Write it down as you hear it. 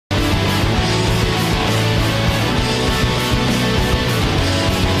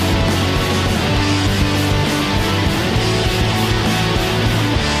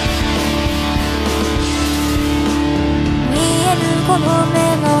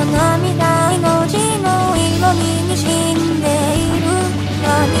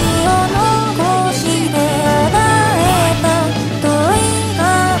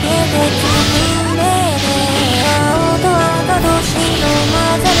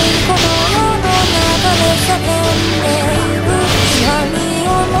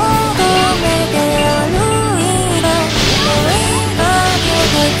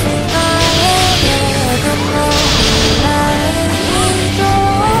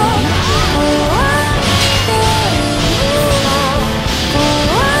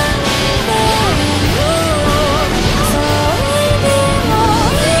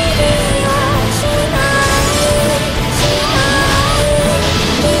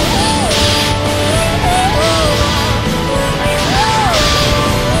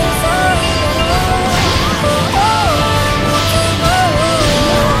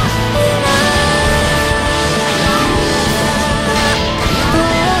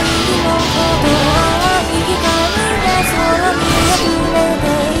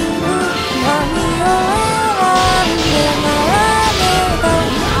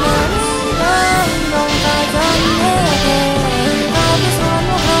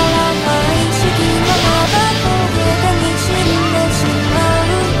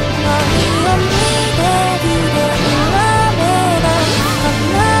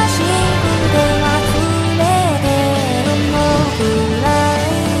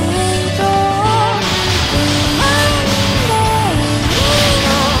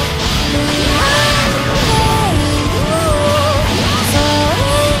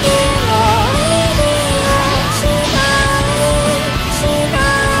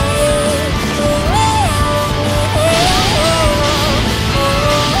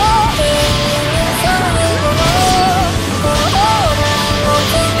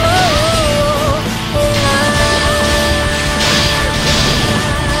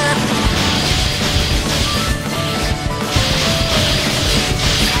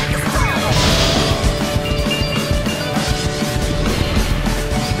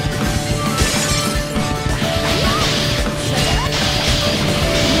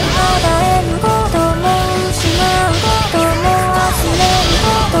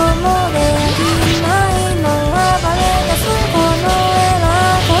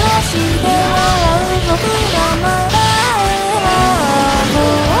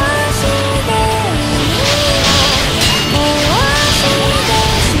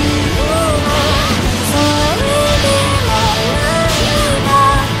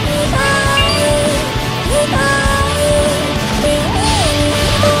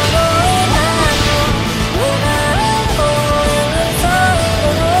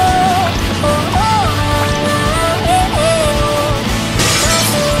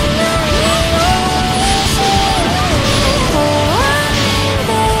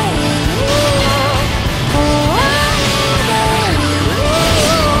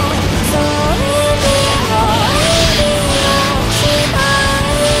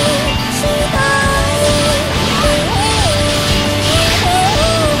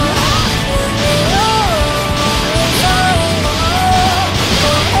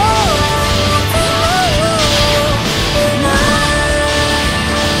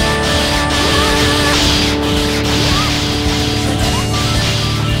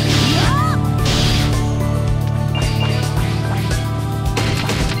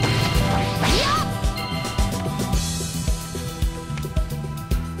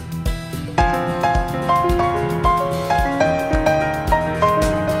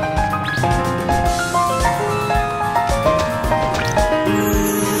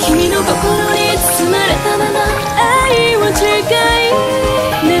心に包まれたまま愛を誓い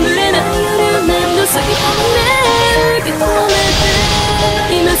眠れない夜何度過ぎたのね受け止めて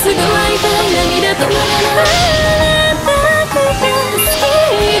今すぐ会いたい涙止まらない好き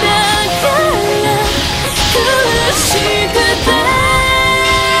だから苦しくて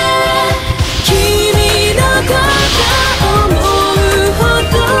君のこと思うほ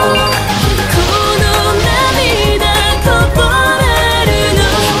どこの涙こぼれるの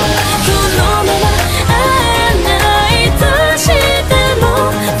このまま会えないとしても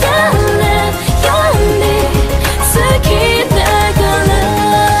誰より好きだから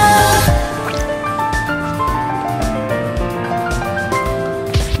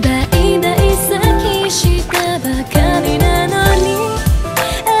代々先したばかりなのに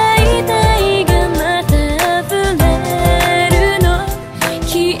会いたいがまた溢れるの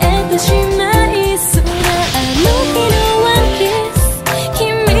消えてしまいそうなあの日のワンキス君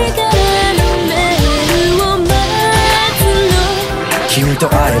からのメールを待つの君と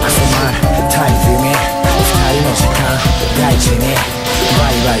会えば迫るタイムフィーミー二人の時間大事にバ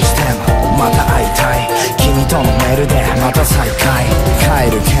イバイしてもまた会いたい君とのメールでまた再会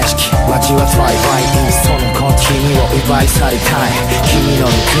帰る景色街はトライバイインストの子君を奪い去りたい君の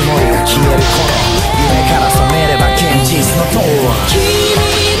ぬくもりが消える頃夢から覚めれば現実の塔君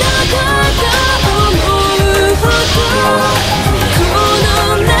のこと思うほどこ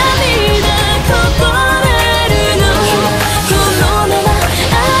の涙こぼれるのこのまま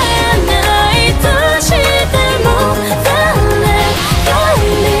会えないとしても誰よ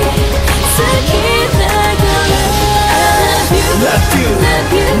り好きだから Love you, love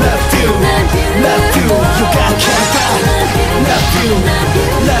you, love you, love you, you got cancer Love you, love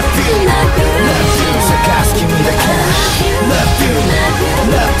you, love you 探す君だけ Love you, love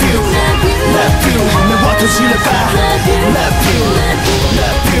you, love you 目を閉じれば Love you, love you,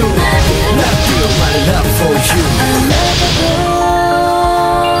 love you My love for you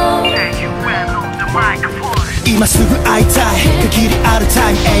今すぐ会いたい限りあるタ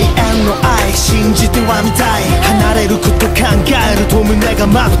イム永遠の愛信じてはみたい離れること考えると胸が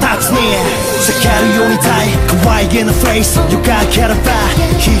真っ二つに裂けるようにたい可愛げなフェイスよかければ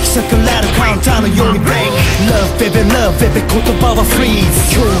引き裂かれるカウンターのように Break Love baby love baby 言葉は Freeze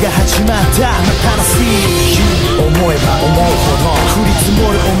今日が始まったまたの See You 思えば思うほど降り積も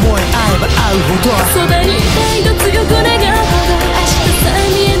る思い合えば合うほどそばにいたいと強く願うほど明日さ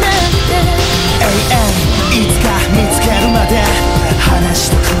え見えなくて永遠いつか見つけるまで話し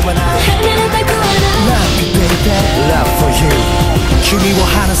たくはない離れたくはない Love me baby Love for you 君を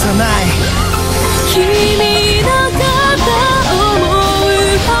離さない君のこと思う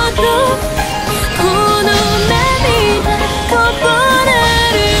ほどこの涙こぼれ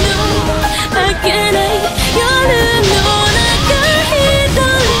るの明けない夜の中一人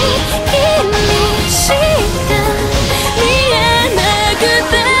君しか見えなく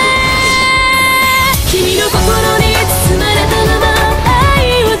て君の心に包まれたまま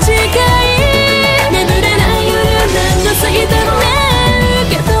愛を誓い眠れない夜何度過ぎてもね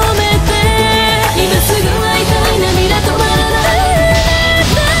受け止めて今すぐ会いたい涙止まらない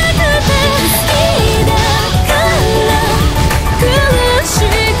なくて好きだから苦し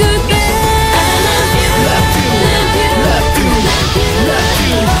くて I love you Love you Love you Love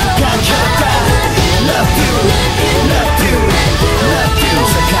you Got cancer Love you Love you Love you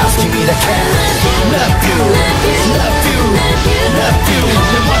探す君だけLove you, love you, love you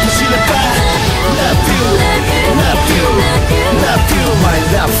目を閉じれば Love you, love you, love you My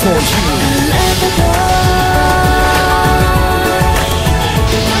love for you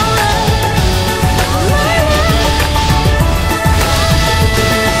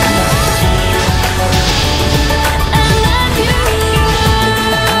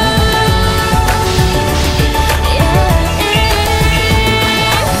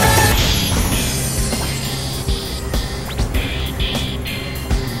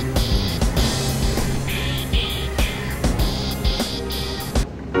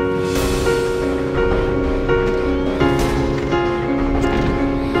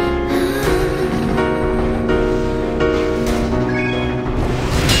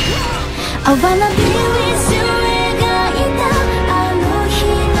I wanna be with you 描いたあの日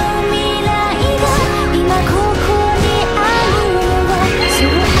の未来が今ここにあるのはそう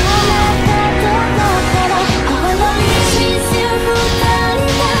あなたとだから I wanna be with you 二人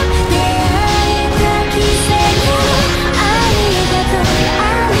が出会えた奇跡ありがとう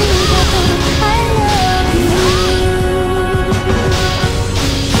ありがとう I love you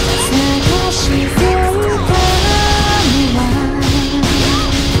探していたのは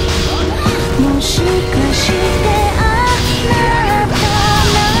もしかしてあなた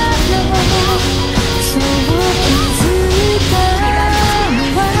なの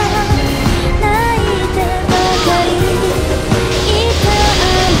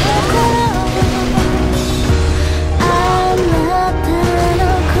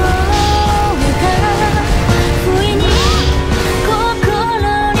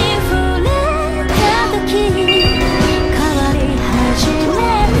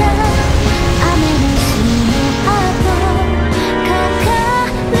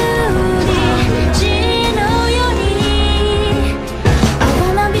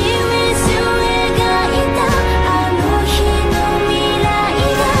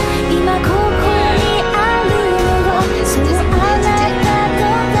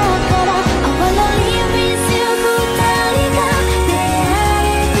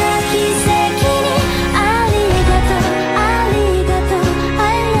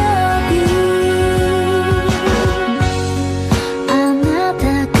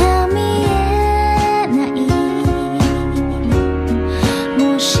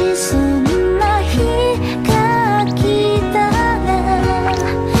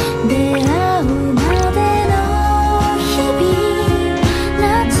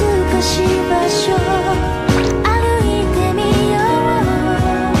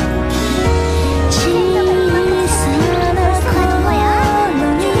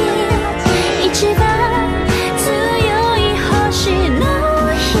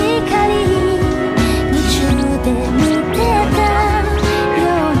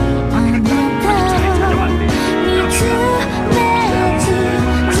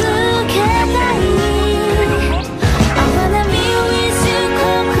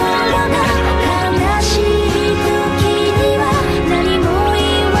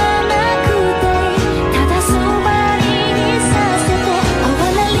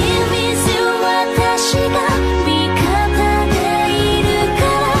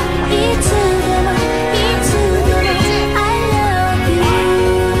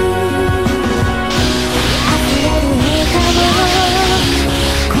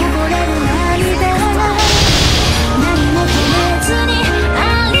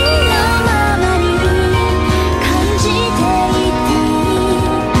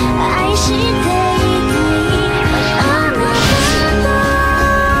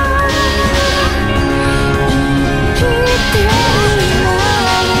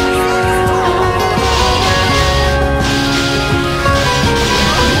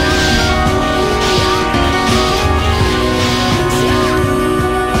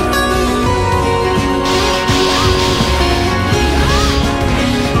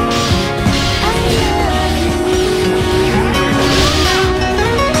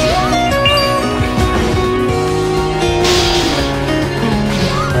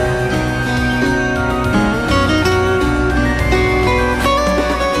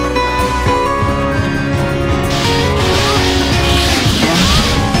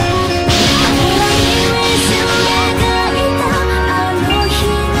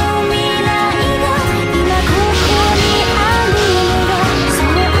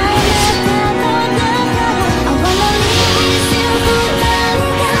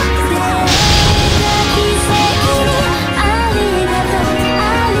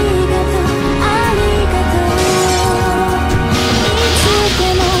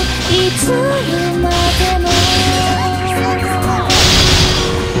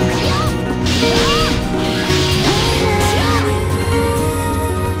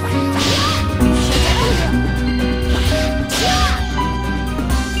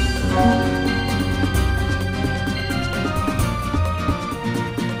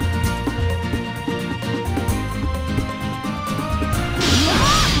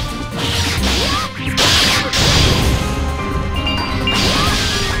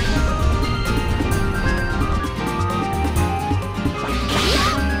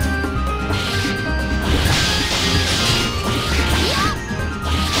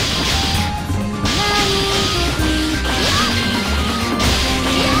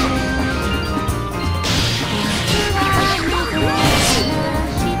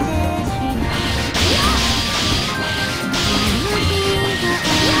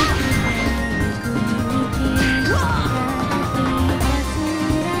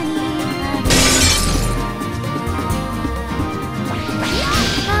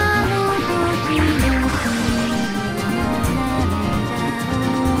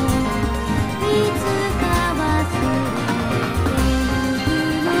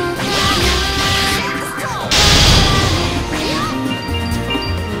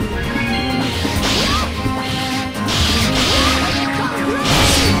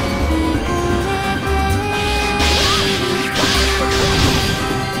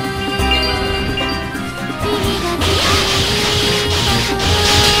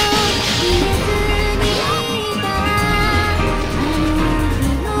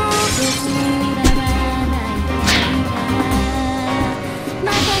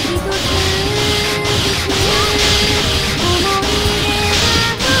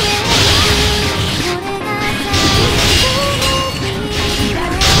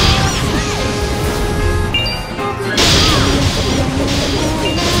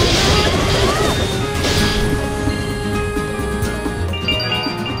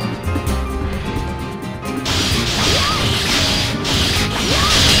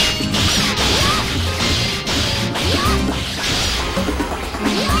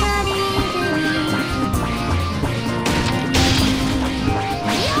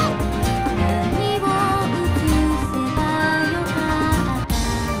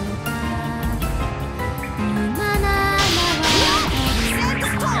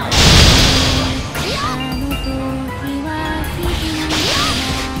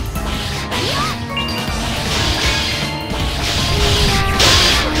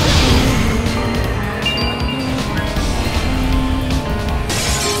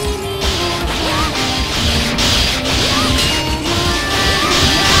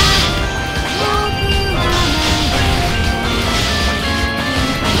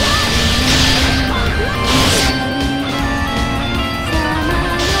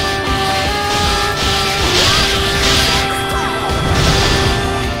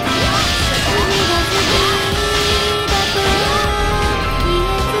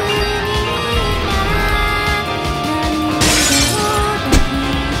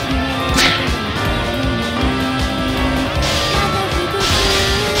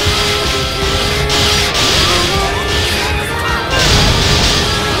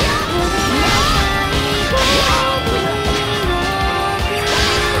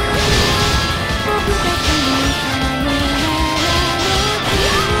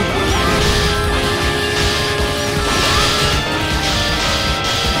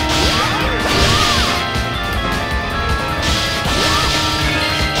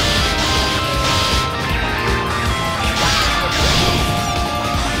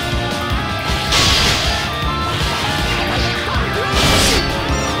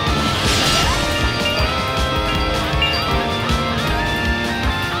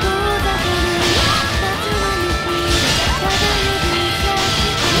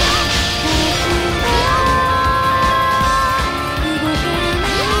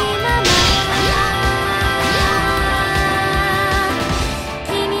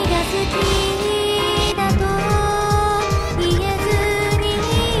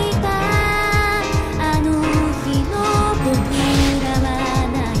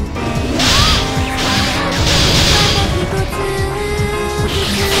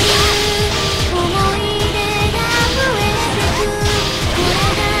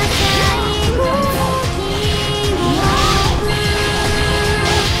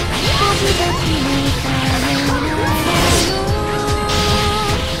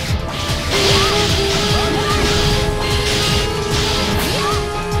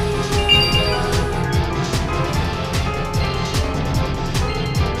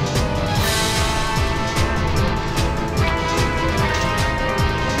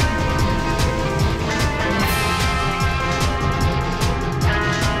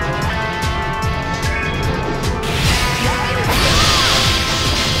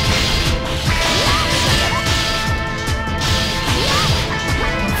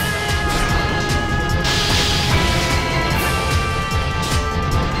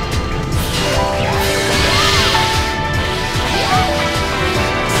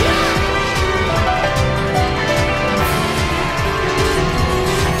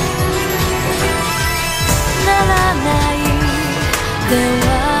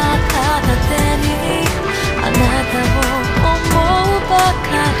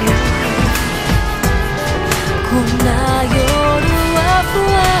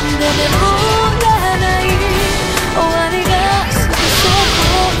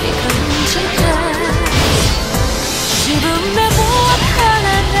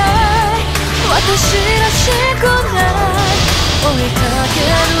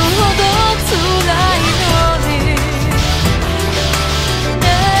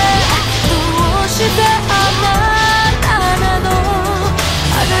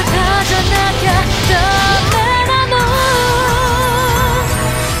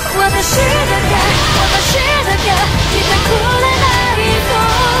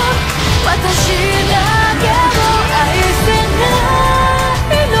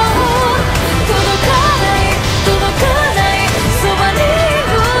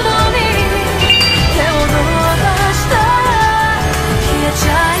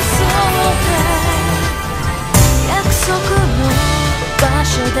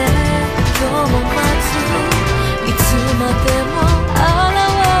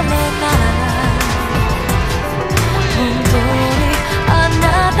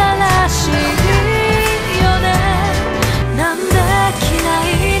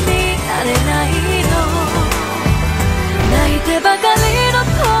ばかりの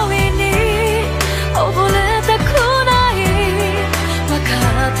恋に溺れたくない、分か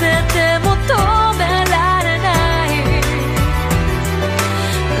ってても止められない。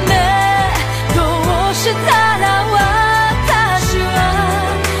ねえどうしたら私は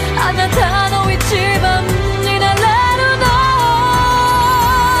あなたの一番になれるの。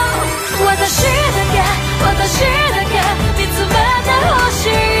私だけ見つめてほし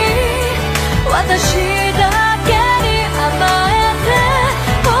い、私だけに甘えて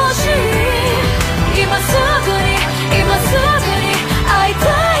ほしい。今すぐに会いた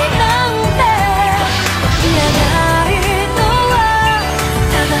いなんて言えないのは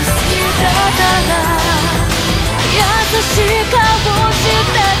ただ好きだから。優しい顔し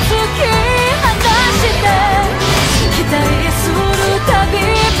て突き放して期待するたび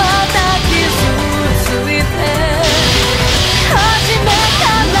また傷ついて、初めか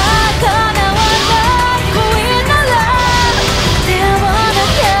ら叶わない恋なら出会わな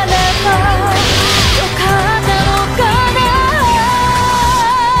ければよかったのかな。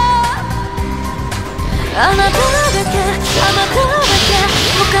あなただけ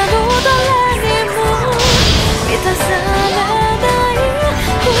他の誰にも満たされない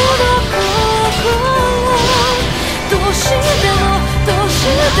孤独をどうして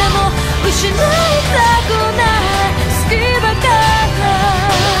も失いたくない。好きだか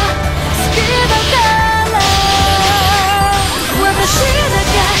ら私だ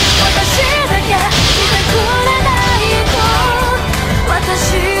けいてくれないと、私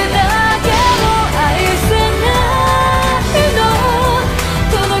だけを愛せないの。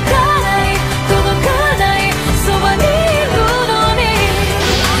届かないそばにいるのに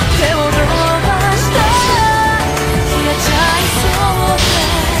手を伸ばしたら消えちゃいそうで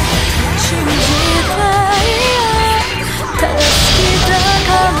信じたい、ただ好きだか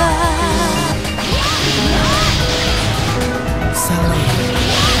ら。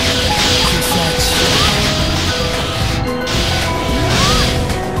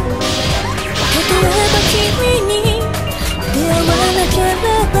君に出会わなけれ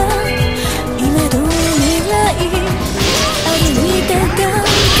ば今どの未来歩いてたんだろう。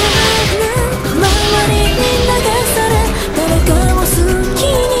周りに流され誰かを好き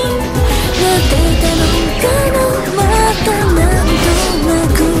になってたのかな。またなんとな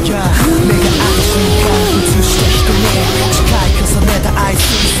く目が合った瞬間映した人に誓い重ねた愛す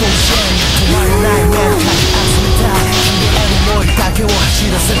る送信、止まらない目をかき集めた君への思いだけを走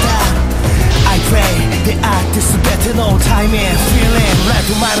らせた。I pray 出会って全てのタイミング Feeling Let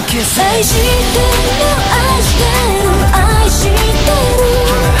my kiss 愛してる愛してる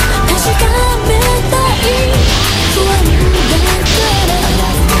確かめたい不安だから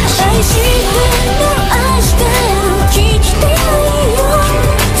愛してる聞きたいよ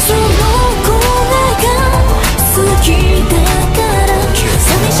その声が好きだから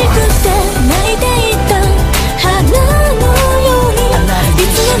寂しくて泣いていた花のようにい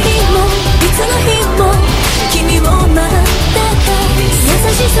つの日も君を待ってた優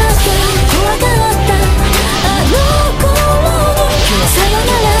しさが怖かったあの頃にさよな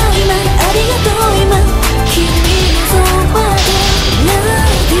ら今ありがとう今君のそばで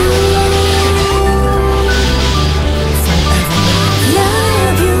Love you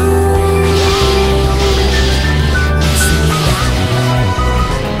Love you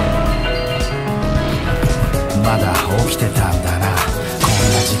まだ起きてたんだなこん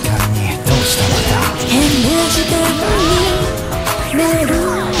な時間にどうしたまた変な時間にメールご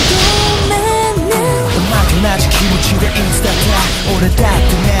めんね同じ気持ちでいつだって俺だっ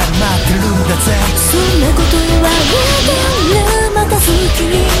てメール待ってるんだぜそんなこと言われたらまた好き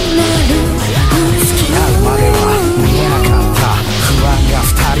になる付き合うまでは見えなかった不安が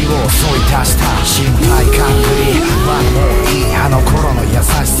二人を襲い出した心配感ぶりまあもういいあの頃の優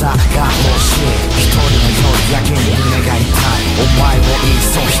しさが欲しい一人の夜やけに胸が痛いお前をいっ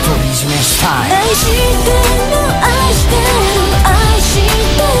そ独り占めしたい愛してる愛してる愛して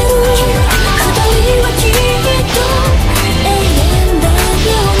る二人はきっと永遠だ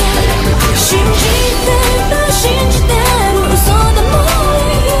よね信じてる嘘でも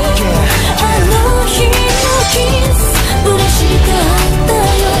いいあの日のキス嬉しかった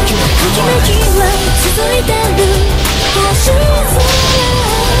よときめきは続いて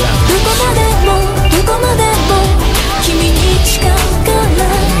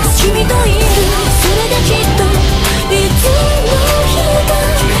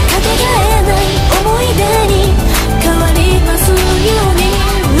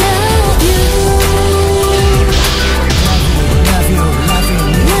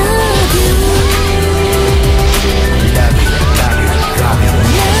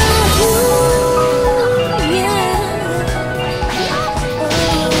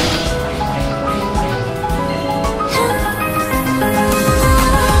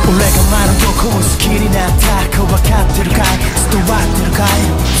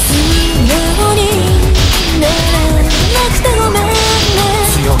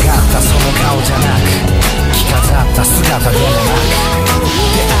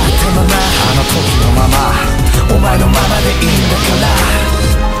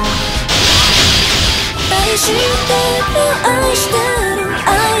してる愛してる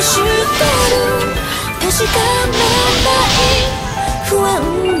愛してる確かめない不安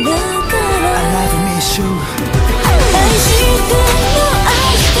だから I love miss you 愛してる愛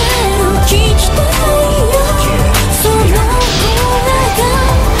してる聞きたいよその声が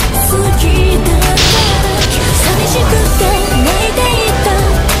好きだから寂しくて泣いていた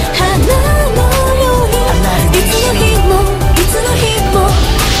花のようにいつの日もいつの日も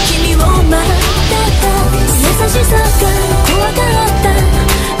君を待ってた優しさが怖かった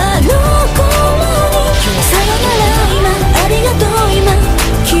あの頃にさよなら今ありがとう今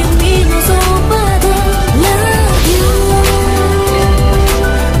君のそばで Love you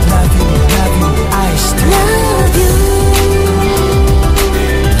Love you Love you 愛してる Love you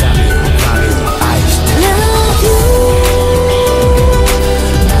Love you Love you 愛してる Love you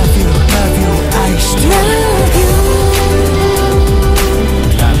Love you Love you 愛してる Love you Love you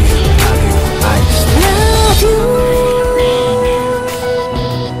Love you 愛してる Love you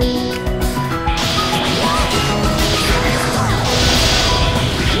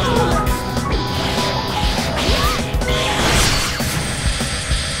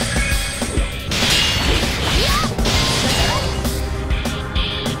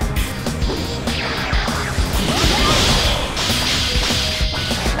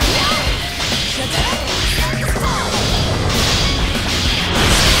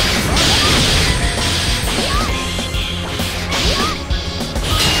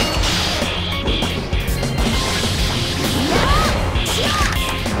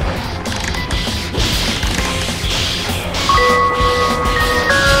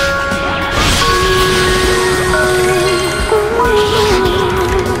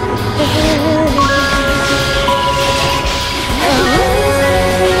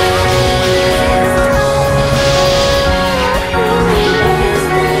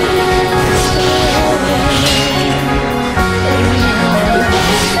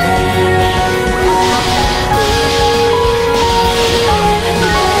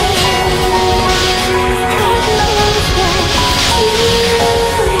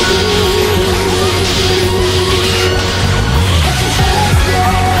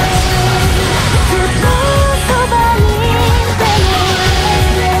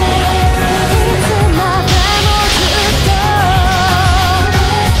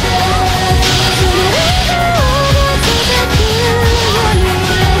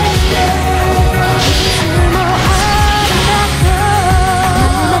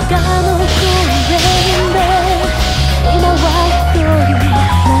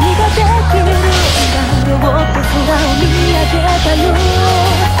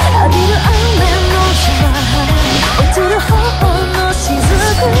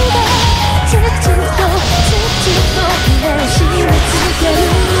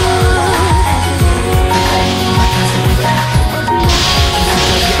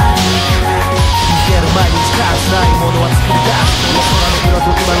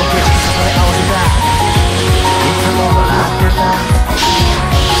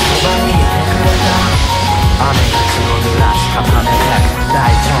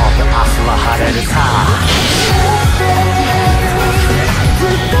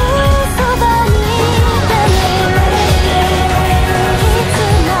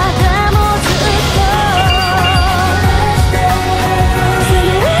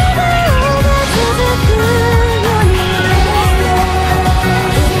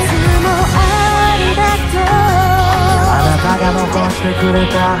してくれ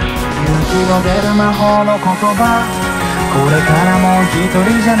た勇気の出る魔法の言葉これからも一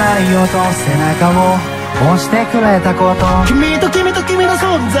人じゃないよと背中を押してくれたこと君と君と君の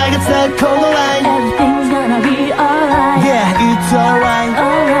存在が伝えるこのライン Everything's gonna be alright Yeah, it's alright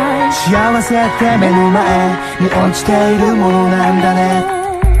幸せって目の前に落ちているものなんだね